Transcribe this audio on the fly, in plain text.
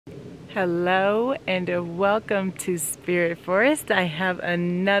Hello and welcome to Spirit Forest. I have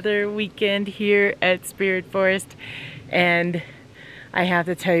another weekend here at Spirit Forest, and I have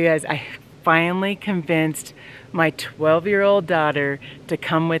to tell you guys, I finally convinced my 12-year-old daughter to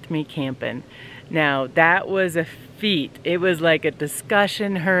come with me camping. Now that was a feat. It was like a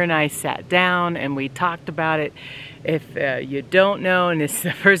discussion. Her and I sat down and we talked about it. If you don't know, and it's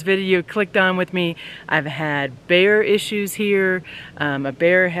the first video you clicked on with me, I've had bear issues here. A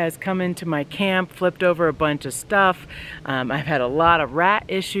bear has come into my camp, flipped over a bunch of stuff. I've had a lot of rat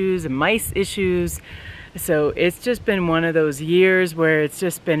issues and mice issues. So it's just been one of those years where it's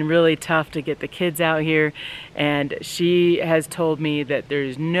just been really tough to get the kids out here, and she has told me that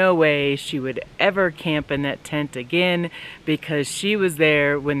there's no way she would ever camp in that tent again because she was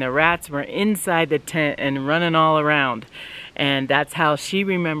there when the rats were inside the tent and running all around, and that's how she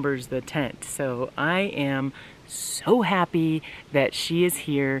remembers the tent. So I am so happy that she is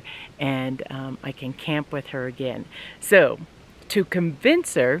here and I can camp with her again. So to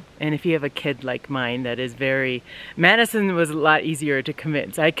convince her, and if you have a kid like mine that is Madison was a lot easier to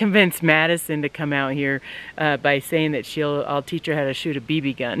convince. I convinced Madison to come out here by saying that I'll teach her how to shoot a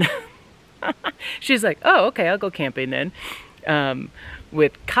BB gun. She's like, oh, okay, I'll go camping then.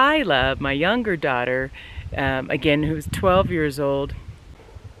 With Kyla, my younger daughter, again, who's 12 years old,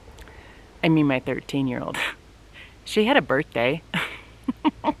 I mean my 13-year-old, she had a birthday.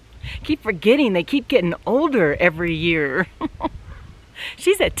 Keep forgetting, they keep getting older every year.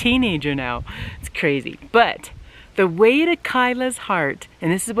 She's a teenager now. It's crazy. But the way to Kyla's heart,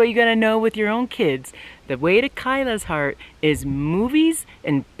 and this is what you gotta know with your own kids, the way to Kyla's heart is movies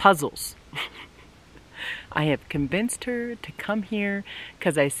and puzzles. I have convinced her to come here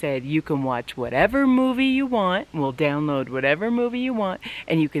because I said you can watch whatever movie you want. We'll download whatever movie you want,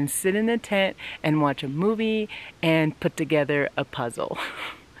 and you can sit in the tent and watch a movie and put together a puzzle.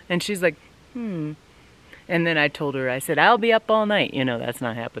 And she's like, And then I told her, I said, I'll be up all night. You know, that's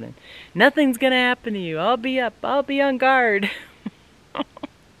not happening. Nothing's gonna happen to you. I'll be up. I'll be on guard.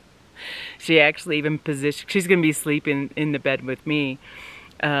 She actually even positioned, she's gonna be sleeping in the bed with me.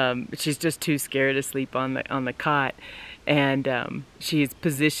 She's just too scared to sleep on the cot. And she's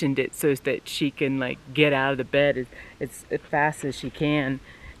positioned it so that she can like get out of the bed as fast as she can.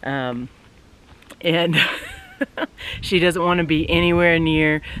 And she doesn't want to be anywhere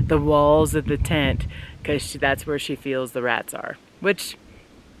near the walls of the tent because that's where she feels the rats are, which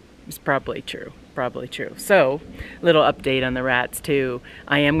is probably true. So, little update on the rats too.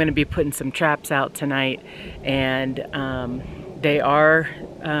 I am going to be putting some traps out tonight, and they are,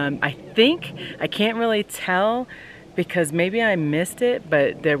 I think, I can't really tell because maybe I missed it,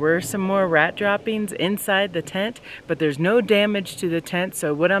 but there were some more rat droppings inside the tent, but there's no damage to the tent.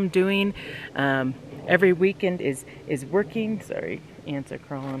 So what I'm doing every weekend is working. Sorry, ants are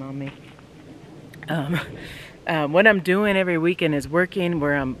crawling on me. What I'm doing every weekend is working,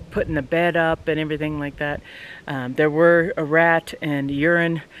 where I'm putting the bed up and everything like that. There were a rat and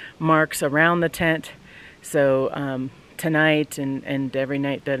urine marks around the tent, so tonight and every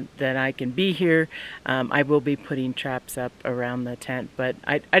night that I can be here, I will be putting traps up around the tent. But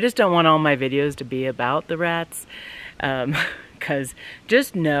I just don't want all my videos to be about the rats. Because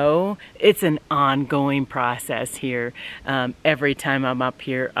just know it's an ongoing process here. Every time I'm up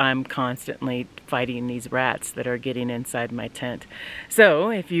here, I'm constantly fighting these rats that are getting inside my tent. So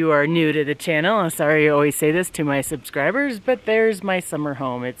if you are new to the channel, I'm sorry I always say this to my subscribers, but there's my summer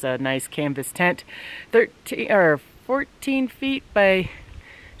home. It's a nice canvas tent, 14 feet by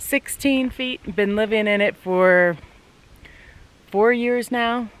 16 feet. Been living in it for 4 years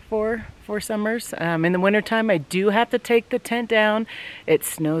now, four summers. In the wintertime, I do have to take the tent down. It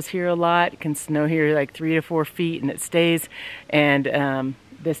snows here a lot. It can snow here like 3 to 4 feet, and it stays. And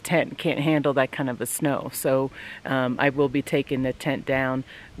this tent can't handle that kind of a snow. So I will be taking the tent down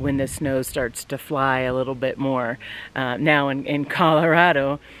when the snow starts to fly a little bit more. Now in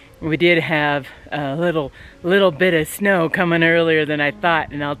Colorado, we did have a little bit of snow coming earlier than I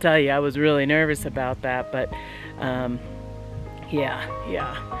thought, and I'll tell you, I was really nervous about that. But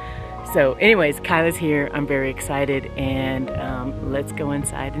yeah. So anyways, Kyla's here. I'm very excited, and let's go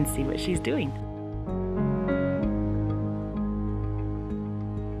inside and see what she's doing.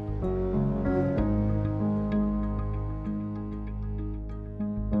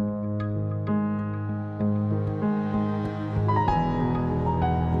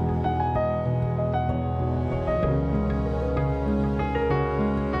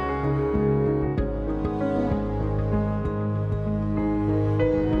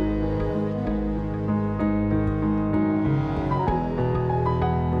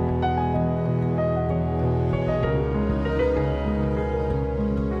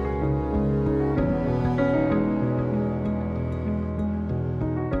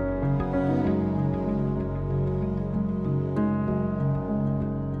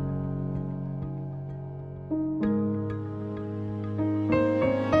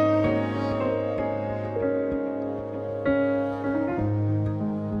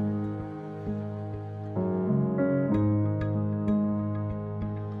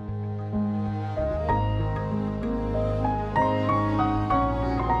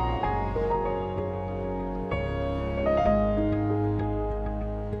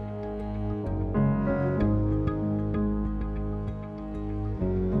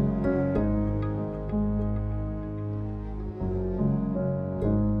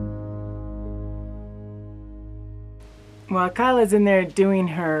 Well, Kyla's in there doing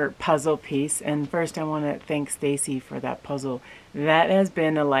her puzzle piece, and first I want to thank Stacy for that puzzle. That has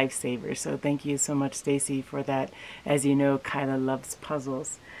been a lifesaver, so thank you so much, Stacy, for that. As you know, Kyla loves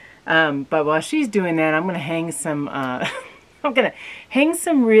puzzles. But while she's doing that, I'm going to hang some I'm going to hang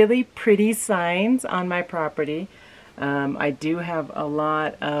some really pretty signs on my property. I do have a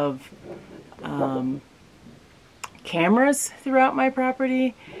lot of cameras throughout my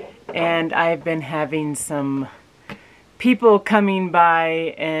property, and I've been having some people coming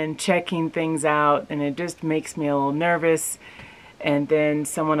by and checking things out, and it just makes me a little nervous. And then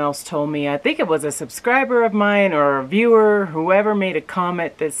someone else told me, I think it was a subscriber of mine or a viewer, whoever made a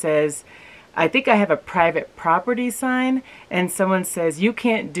comment that says, I think I have a private property sign, and someone says you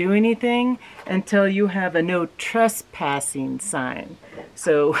can't do anything until you have a no trespassing sign.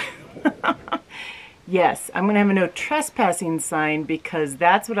 So yes, I'm going to have a no trespassing sign because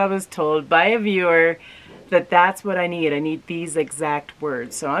that's what I was told by a viewer, that that's what I need. I need these exact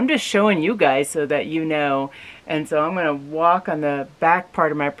words. So I'm just showing you guys so that you know. And so I'm going to walk on the back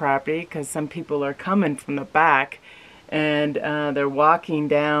part of my property because some people are coming from the back, and they're walking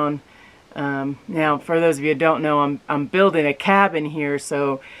down. Now, for those of you who don't know, I'm building a cabin here,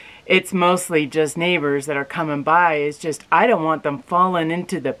 so it's mostly just neighbors that are coming by. It's just I don't want them falling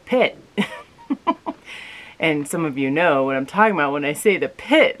into the pit. And some of you know what I'm talking about when I say the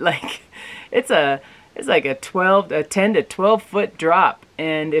pit. Like it's like a 10 to 12 foot drop,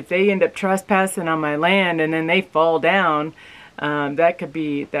 and if they end up trespassing on my land and then they fall down, that could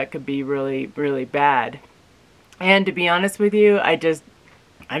be really, really bad. And to be honest with you, I just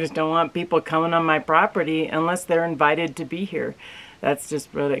don't want people coming on my property unless they're invited to be here. That's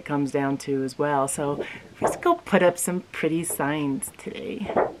just what it comes down to as well. So let's go put up some pretty signs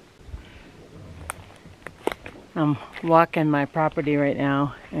today. I'm walking my property right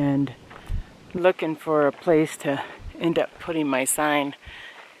now and looking for a place to end up putting my sign.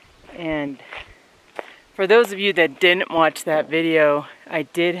 And for those of you that didn't watch that video, I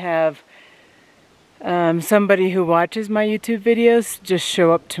did have somebody who watches my YouTube videos just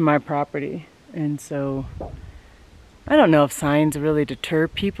show up to my property. And so I don't know if signs really deter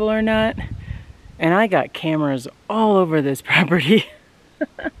people or not. And I got cameras all over this property.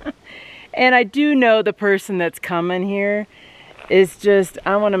 And I do know the person that's coming here is just,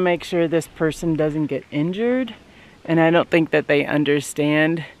 I want to make sure this person doesn't get injured. And I don't think that they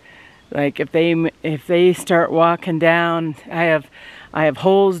understand. Like if they start walking down, I have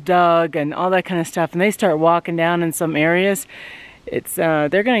holes dug and all that kind of stuff, and they start walking down in some areas, it's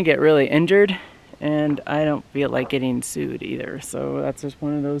they're gonna get really injured, and I don't feel like getting sued either. So that's just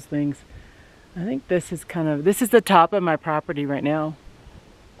one of those things. I think this is the top of my property right now.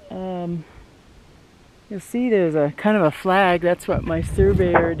 You'll see there's a kind of a flag. That's what my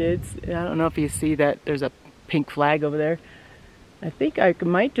surveyor did. I don't know if you see that. There's a pink flag over there. I think I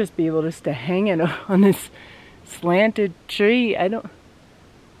might just be able to hang it on this slanted tree. I don't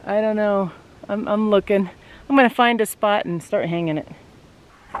know. I'm looking. I'm gonna find a spot and start hanging it.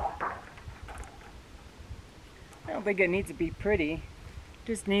 I don't think it needs to be pretty. It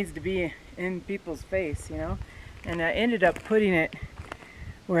just needs to be in people's face, you know? And I ended up putting it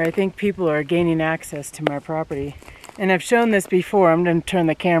where I think people are gaining access to my property. And I've shown this before. I'm gonna turn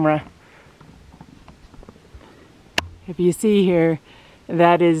the camera. If you see here,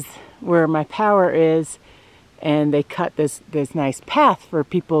 that is where my power is, and they cut this nice path for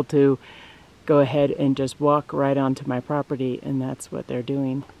people to go ahead and just walk right onto my property, and that's what they're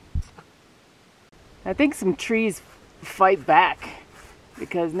doing. I think some trees fight back,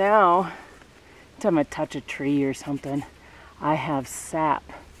 because now, anytime I touch a tree or something, I have sap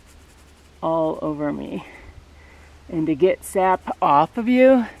all over me. And to get sap off of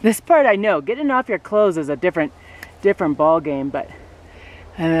you, this part I know, getting off your clothes is a different ball game, but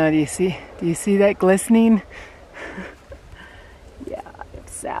I don't know, do you see that glistening? Yeah, I have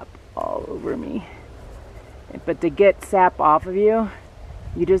sap all over me. But to get sap off of you,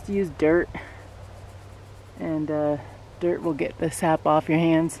 you just use dirt, and dirt will get the sap off your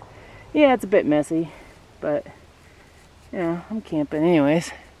hands. Yeah, it's a bit messy, but yeah, I'm camping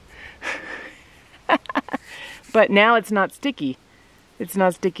anyways. But now it's not sticky. It's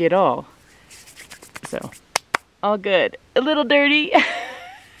not sticky at all. So all good. A little dirty.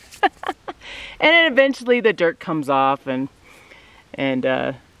 And then eventually the dirt comes off, and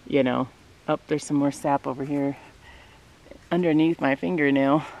you know, there's some more sap over here underneath my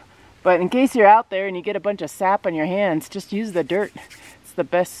fingernail. But in case you're out there and you get a bunch of sap on your hands, just use the dirt. It's the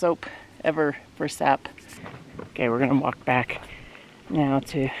best soap ever for sap. Okay, we're gonna walk back now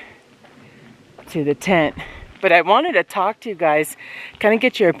to the tent. But I wanted to talk to you guys, kind of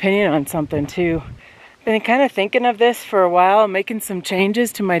get your opinion on something too. been kind of thinking of this for a while, making some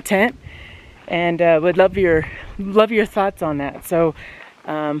changes to my tent, and would love your thoughts on that. So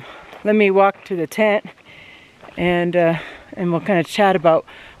let me walk to the tent, and we'll kind of chat about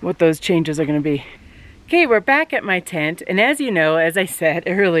what those changes are going to be. Okay, we're back at my tent, and as you know, as I said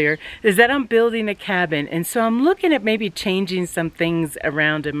earlier, is that I'm building a cabin, and so I'm looking at maybe changing some things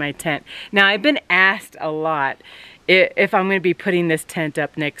around in my tent. Now, I've been asked a lot if I'm going to be putting this tent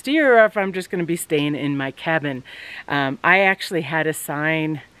up next year or if I'm just going to be staying in my cabin. I actually had to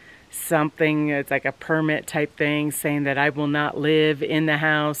sign something, it's like a permit type thing, saying that I will not live in the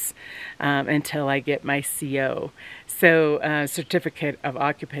house until I get my CO. So certificate of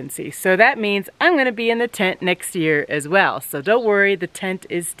occupancy. So that means I'm going to be in the tent next year as well. So don't worry, the tent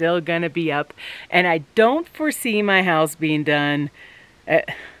is still going to be up, and I don't foresee my house being done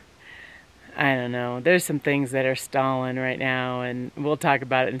I don't know. There's some things that are stalling right now, and we'll talk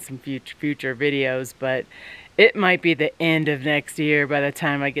about it in some future videos, but it might be the end of next year by the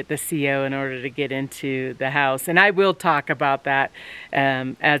time I get the CO in order to get into the house. And I will talk about that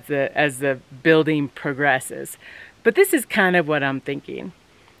as the building progresses. But this is kind of what I'm thinking.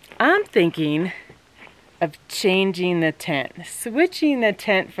 I'm thinking of changing the tent, switching the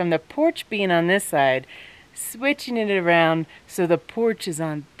tent from the porch being on this side, switching it around so the porch is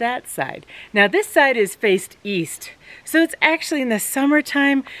on that side. Now this side is faced east, so it's actually in the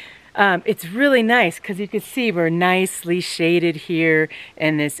summertime. It's really nice because you can see we're nicely shaded here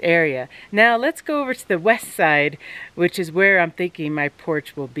in this area. Now let's go over to the west side, which is where I'm thinking my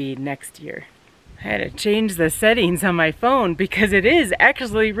porch will be next year. I had to change the settings on my phone because it is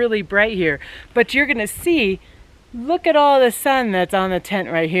actually really bright here. But you're gonna see, look at all the sun that's on the tent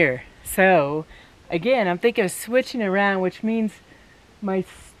right here. So again, I'm thinking of switching around, which means my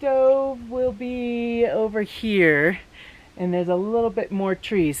stove will be over here, and there's a little bit more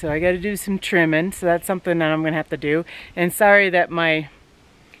trees, so I got to do some trimming, so that's something that I'm going to have to do. And sorry that my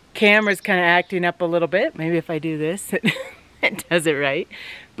camera's kind of acting up a little bit. Maybe if I do this, it does it right.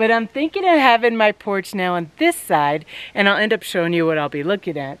 But I'm thinking of having my porch now on this side, and I'll end up showing you what I'll be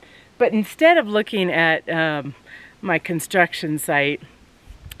looking at. But instead of looking at my construction site,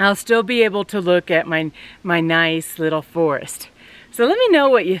 I'll still be able to look at my nice little forest. So let me know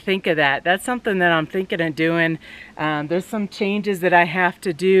what you think of that. That's something that I'm thinking of doing. There's some changes that I have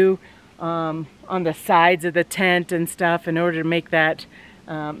to do on the sides of the tent and stuff in order to make that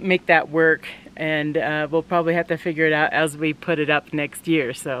work. And we'll probably have to figure it out as we put it up next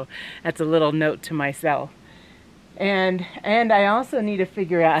year. So that's a little note to myself. And I also need to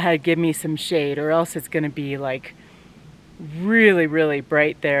figure out how to give me some shade, or else it's going to be like really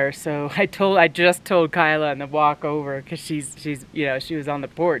bright there. So I just told Kyla on the walk over, because she's you know, she was on the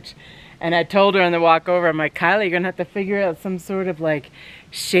porch, and I told her on the walk over, I'm like, Kyla, you're gonna have to figure out some sort of like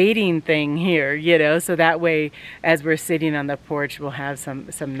shading thing here, you know, so that way as we're sitting on the porch we'll have some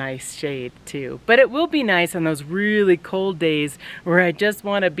nice shade too. But it will be nice on those really cold days where I just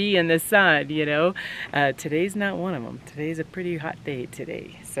want to be in the sun, you know. Today's not one of them. Today's a pretty hot day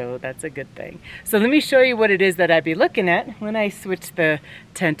today, so that's a good thing. So let me show you what it is that I'd be looking at when I switch the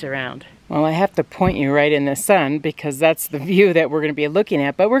tent around. Well, I have to point you right in the sun because that's the view that we're going to be looking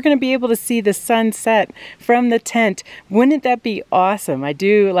at, but we're going to be able to see the sunset from the tent. Wouldn't that be awesome? I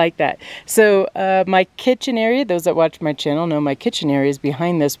do like that. So my kitchen area, those that watch my channel know my kitchen area is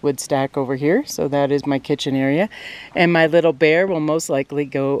behind this wood stack over here. So that is my kitchen area. And my little bear will most likely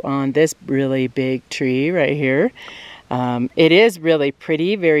go on this really big tree right here. It is really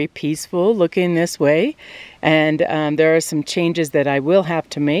pretty, very peaceful looking this way. And there are some changes that I will have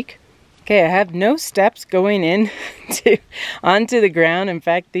to make. Okay, I have no steps going in onto the ground. In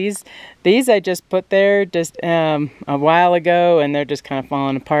fact, these I just put there just a while ago, and they're just kind of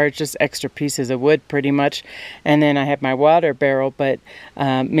falling apart. Just extra pieces of wood pretty much. And then I have my water barrel, but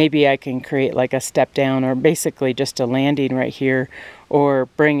maybe I can create like a step down, or basically just a landing right here, or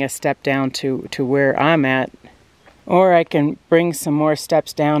bring a step down to where I'm at. Or I can bring some more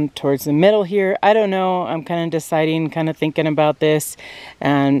steps down towards the middle here. I don't know. I'm kind of deciding, kind of thinking about this.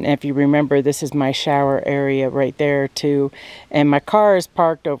 And if you remember, this is my shower area right there too. And my car is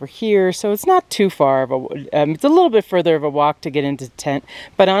parked over here, so it's not too far of a, it's a little bit further of a walk to get into the tent.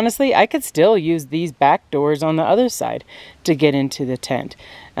 But honestly, I could still use these back doors on the other side to get into the tent.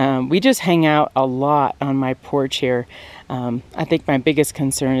 We just hang out a lot on my porch here. I think my biggest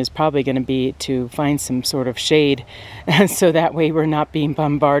concern is probably going to be to find some sort of shade so that way we're not being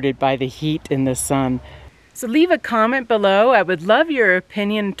bombarded by the heat and the sun. So leave a comment below. I would love your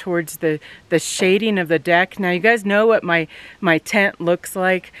opinion towards the shading of the deck. Now you guys know what my tent looks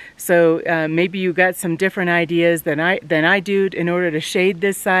like, so maybe you got some different ideas than I do in order to shade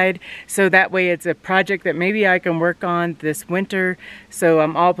this side. So that way it's a project that maybe I can work on this winter, so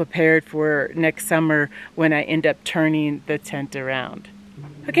I'm all prepared for next summer when I end up turning the tent around.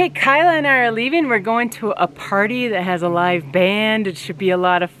 Okay, Kyla and I are leaving. We're going to a party that has a live band. It should be a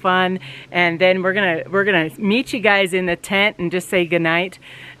lot of fun. And then we're gonna meet you guys in the tent and just say goodnight.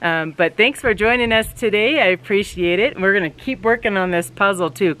 But thanks for joining us today. I appreciate it. We're gonna keep working on this puzzle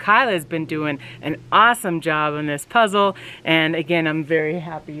too. Kyla's been doing an awesome job on this puzzle. And again, I'm very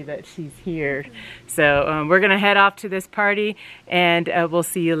happy that she's here. So we're gonna head off to this party, and we'll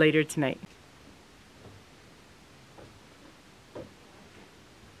see you later tonight.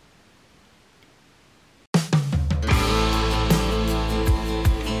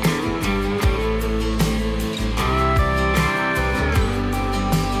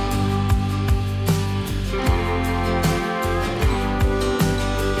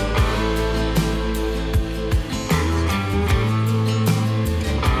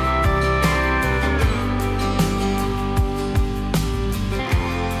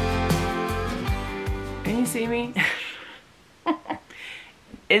 See me?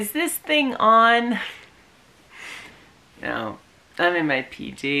 Is this thing on? No, I'm in my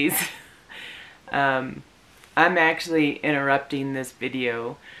PJs. I'm actually interrupting this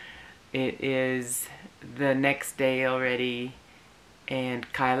video. It is the next day already,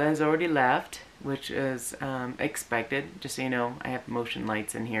 and Kyla has already left, which is expected. Just so you know, I have motion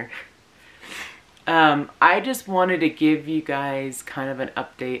lights in here. I just wanted to give you guys kind of an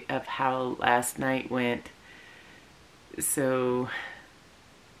update of how last night went. So,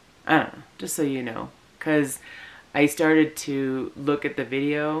 I don't know, just so you know, because I started to look at the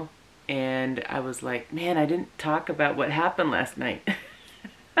video and I was like, man, I didn't talk about what happened last night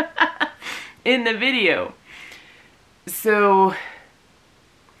in the video. So,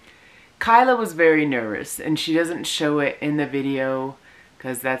 Kyla was very nervous, and she doesn't show it in the video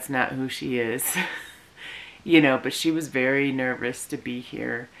because that's not who she is. You know, but she was very nervous to be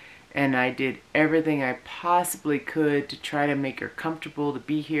here. And I did everything I possibly could to try to make her comfortable to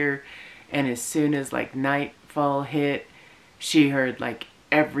be here. And as soon as like nightfall hit, she heard like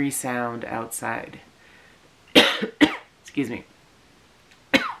every sound outside. Excuse me.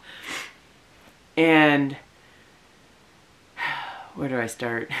 And where do I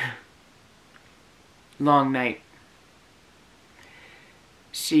start? Long night.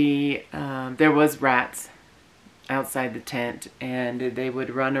 There was rats outside the tent, and they would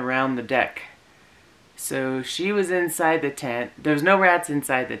run around the deck. So she was inside the tent. There was no rats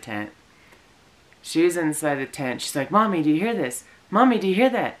inside the tent. She was inside the tent. She's like, Mommy, do you hear this? Mommy, do you hear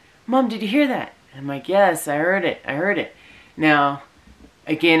that? Mom, did you hear that? I'm like, yes, I heard it. I heard it. Now,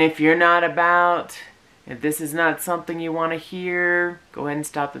 again, if this is not something you want to hear, go ahead and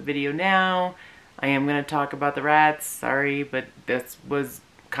stop the video now. I am going to talk about the rats. Sorry, but this was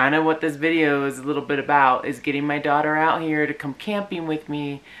kind of what this video is a little bit about, is getting my daughter out here to come camping with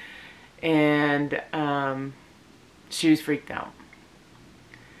me. And she was freaked out.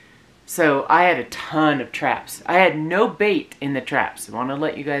 So I had a ton of traps. I had no bait in the traps. I want to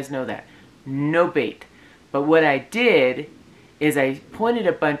let you guys know that. No bait. But what I did is I pointed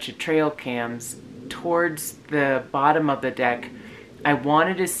a bunch of trail cams towards the bottom of the deck. I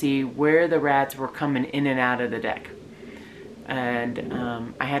wanted to see where the rats were coming in and out of the deck.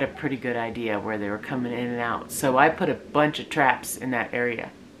 And I had a pretty good idea where they were coming in and out. So I put a bunch of traps in that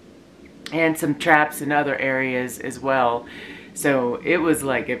area. And some traps in other areas as well. So it was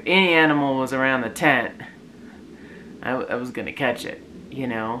like if any animal was around the tent, I was going to catch it, you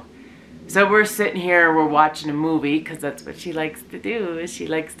know. So we're sitting here, we're watching a movie, because that's what she likes to do, is she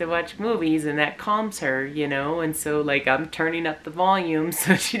likes to watch movies, and that calms her, you know. And so like I'm turning up the volume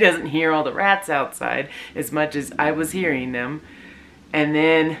so she doesn't hear all the rats outside as much as I was hearing them. And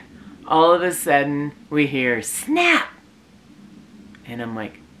then all of a sudden we hear snap, and I'm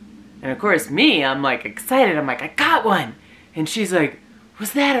like, and of course me, I'm like excited, I'm like, I got one. And she's like,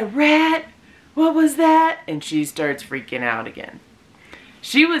 was that a rat? What was that? And she starts freaking out again.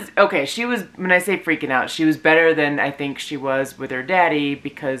 She was, when I say freaking out, she was better than I think she was with her daddy,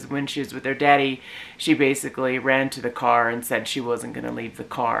 because when she was with her daddy, she basically ran to the car and said she wasn't going to leave the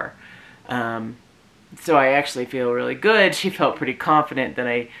car. So I actually feel really good. She felt pretty confident that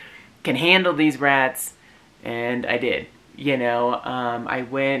I can handle these rats, and I did. You know, I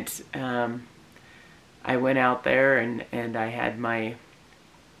went out there and I had my,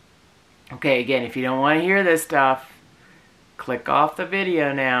 okay, again, if you don't want to hear this stuff, click off the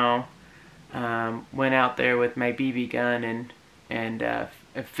video now. went out there with my BB gun and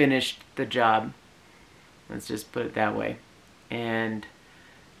finished the job. Let's just put it that way. And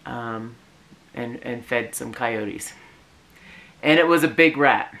fed some coyotes. And it was a big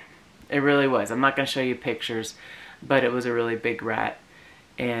rat. It really was. I'm not going to show you pictures, but it was a really big rat.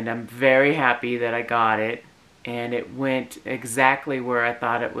 And I'm very happy that I got it. And it went exactly where I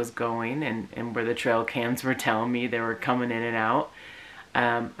thought it was going, and where the trail cams were telling me they were coming in and out.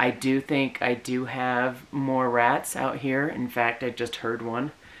 I do think I do have more rats out here. In fact, I just heard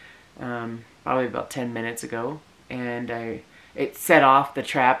one probably about 10 minutes ago. And it set off the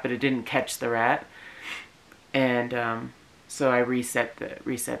trap, but it didn't catch the rat. And so I reset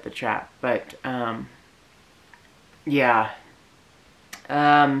the trap. But yeah.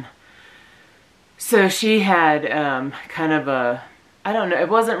 So she had kind of a, I don't know, it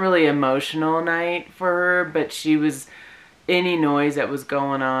wasn't really emotional night for her, but she was, any noise that was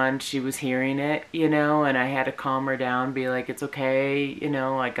going on, she was hearing it, you know, and I had to calm her down, be like, it's okay, you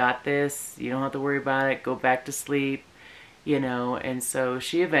know, I got this, you don't have to worry about it, go back to sleep, you know. And so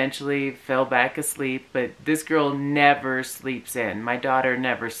she eventually fell back asleep, but this girl never sleeps in. My daughter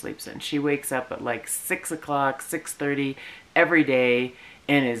never sleeps in. She wakes up at like 6 o'clock, 6:30 every day,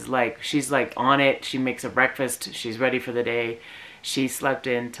 and is like, she's like on it. She makes a breakfast. She's ready for the day. She slept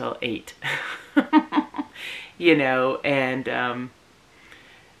in till 8, you know, and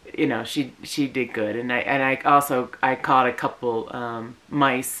you know, she did good. And I also caught a couple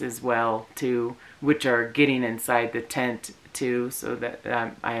mice as well too, which are getting inside the tent too, so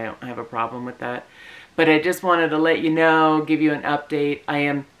that I don't have a problem with that. But I just wanted to let you know, give you an update. I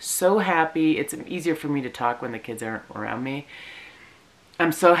am so happy. It's easier for me to talk when the kids aren't around me.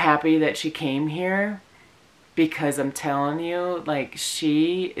 I'm so happy that she came here, because I'm telling you, like,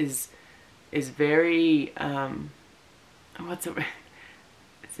 she is very, what's it,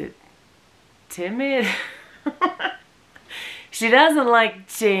 is it timid? She doesn't like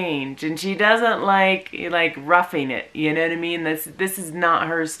change, and she doesn't like roughing it, you know what I mean? This is not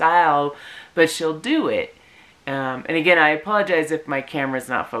her style, but she'll do it. And again, I apologize if my camera's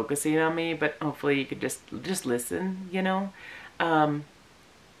not focusing on me, but hopefully you could just listen, you know?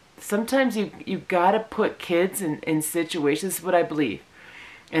 Sometimes you gotta put kids in situations, this is what I believe.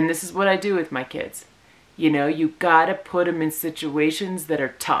 And this is what I do with my kids. You know, you gotta put them in situations that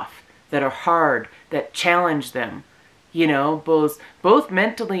are tough, that are hard, that challenge them. You know, both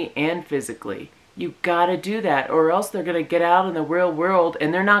mentally and physically. You gotta do that, or else they're gonna get out in the real world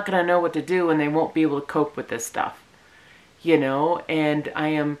and they're not gonna know what to do, and they won't be able to cope with this stuff. You know, and I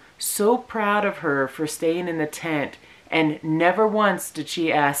am so proud of her for staying in the tent, and never once did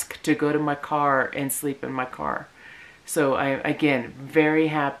she ask to go to my car and sleep in my car. So I, again, very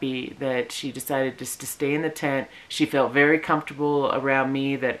happy that she decided just to stay in the tent. She felt very comfortable around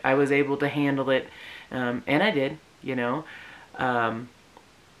me, that I was able to handle it, and I did, you know.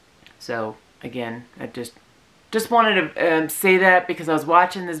 So again, I just wanted to say that, because I was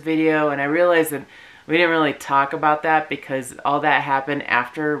watching this video and I realized that we didn't really talk about that, because all that happened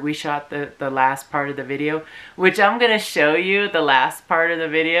after we shot the last part of the video, which I'm going to show you the last part of the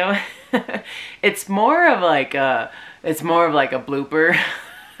video. It's more of like a blooper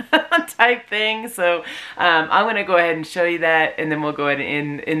type thing. So I'm going to go ahead and show you that, and then we'll go ahead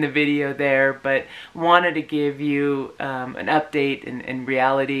and end the video there. But wanted to give you an update and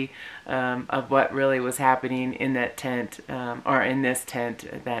reality of what really was happening in that tent, or in this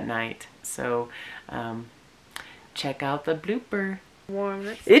tent that night. So check out the blooper.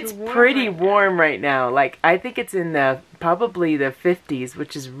 Warm. It's pretty warm right now. Like, I think it's in probably the 50s,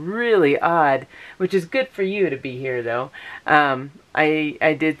 which is really odd, which is good for you to be here though.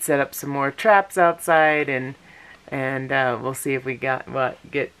 I did set up some more traps outside, and we'll see if we get I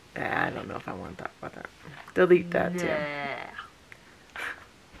don't know if I want to talk about that. Delete that too.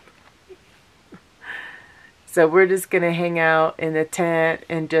 So we're just going to hang out in the tent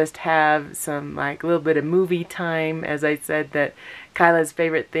and just have some, like, a little bit of movie time. As I said, that Kyla's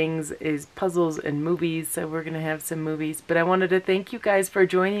favorite things is puzzles and movies, so we're going to have some movies. But I wanted to thank you guys for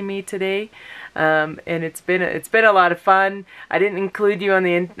joining me today, and it's been a lot of fun. I didn't include you on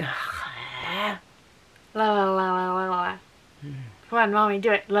the La la la la la la. Come on, Mommy,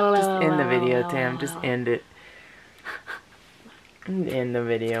 do it. La la la. Just end the video, Tam. Just end it. End the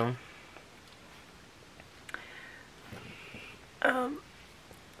video.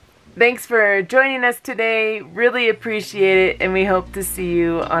 Thanks for joining us today. Really appreciate it, and we hope to see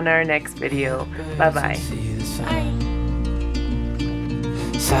you on our next video. Bye-bye. Bye.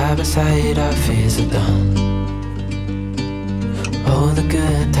 Side by side, our fears are done. All the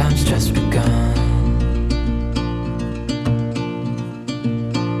good times just begun.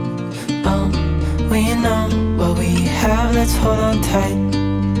 Don't we know what we have? Let's hold on tight.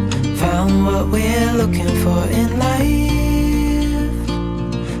 Found what we're looking for in life.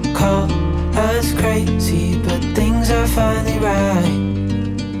 Call us crazy, but things are finally right.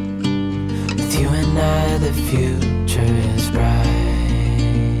 With you and I, the future is bright.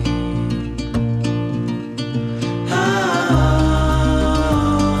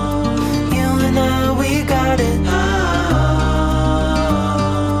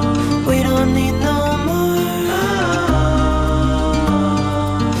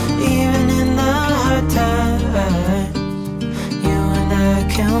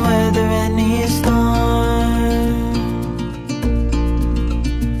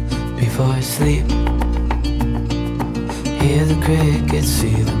 Sleep, hear the crickets,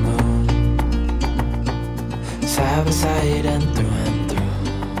 see the moon, side by side and through and